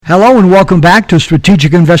Hello and welcome back to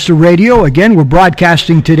Strategic Investor Radio. Again, we're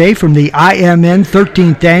broadcasting today from the IMN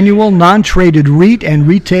 13th Annual Non-Traded REIT and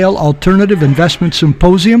Retail Alternative Investment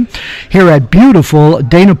Symposium here at beautiful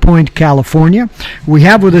Dana Point, California. We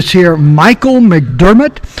have with us here Michael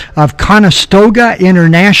McDermott of Conestoga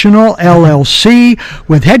International, LLC,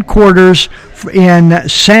 with headquarters in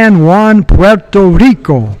San Juan, Puerto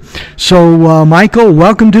Rico. So, Michael,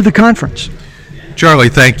 welcome to the conference. Charlie,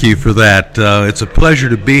 thank you for that. It's a pleasure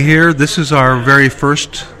to be here. This is our very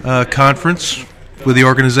first conference with the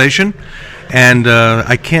organization, and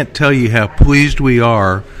I can't tell you how pleased we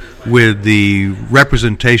are with the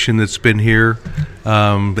representation that's been here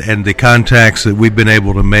and the contacts that we've been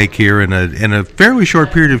able to make here in a fairly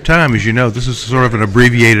short period of time. As you know, this is sort of an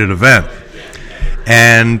abbreviated event.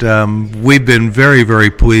 And we've been very,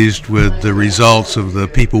 very pleased with the results of the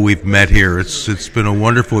people we've met here. It's been a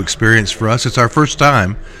wonderful experience for us. It's our first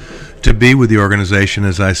time to be with the organization,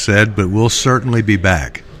 as I said, but we'll certainly be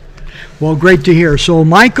back. Well, great to hear. So,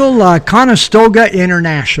 Michael, Conestoga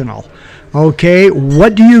International. Okay,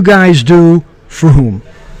 what do you guys do for whom?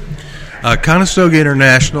 Conestoga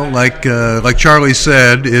International, like Charlie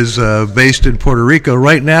said, is based in Puerto Rico.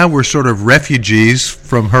 Right now, we're sort of refugees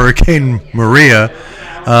from Hurricane Maria.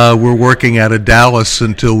 We're working out of Dallas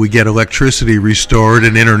until we get electricity restored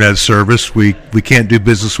and internet service. We can't do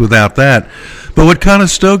business without that. But what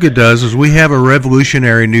Conestoga does is we have a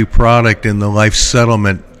revolutionary new product in the life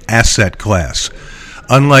settlement asset class.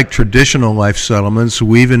 Unlike traditional life settlements,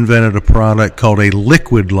 we've invented a product called a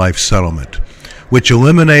liquid life settlement, which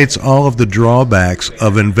eliminates all of the drawbacks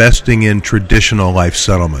of investing in traditional life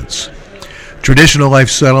settlements. Traditional life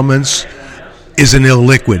settlements is an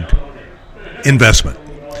illiquid investment.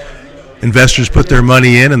 Investors put their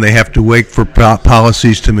money in and they have to wait for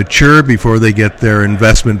policies to mature before they get their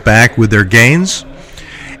investment back with their gains.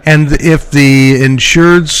 And if the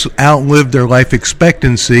insureds outlive their life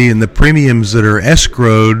expectancy and the premiums that are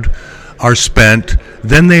escrowed are spent,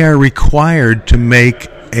 then they are required to make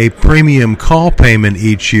a premium call payment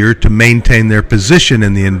each year to maintain their position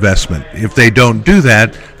in the investment. If they don't do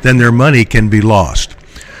that, then their money can be lost.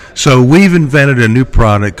 So we've invented a new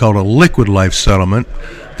product called a liquid life settlement.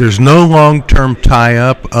 There's no long-term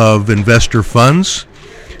tie-up of investor funds.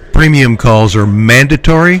 Premium calls are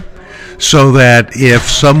mandatory, so that if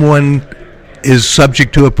someone is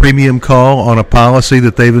subject to a premium call on a policy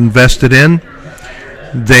that they've invested in,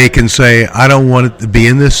 they can say, I don't want to be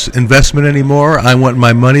in this investment anymore. I want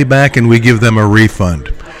my money back, and we give them a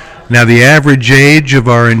refund. Now, the average age of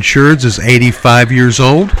our insureds is 85 years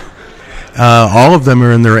old. All of them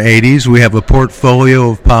are in their 80s. We have a portfolio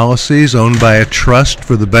of policies owned by a trust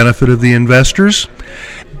for the benefit of the investors.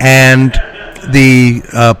 And the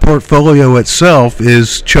portfolio itself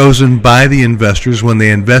is chosen by the investors when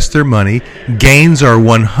they invest their money. Gains are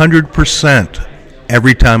 100%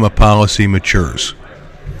 every time a policy matures.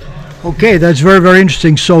 Okay, that's very, very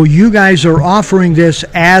interesting. So you guys are offering this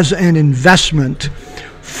as an investment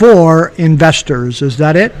for investors. Is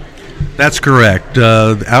that it? That's correct.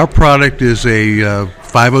 Our product is a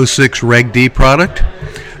 506 Reg D product.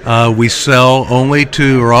 We sell only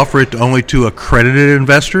to, or offer it only to, accredited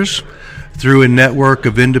investors through a network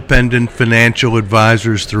of independent financial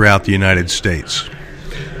advisors throughout the United States.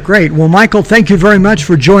 Great. Well, Michael, thank you very much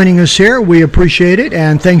for joining us here. We appreciate it,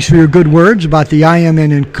 and thanks for your good words about the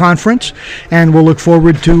IMN conference, and we'll look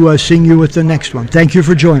forward to seeing you at the next one. Thank you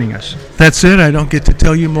for joining us. That's it? I don't get to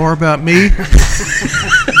tell you more about me?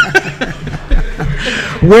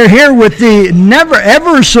 We're here with the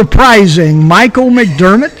never-ever surprising Michael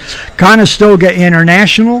McDermott, Conestoga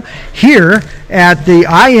International, here at the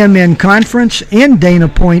IMN conference in Dana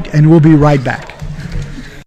Point, and we'll be right back.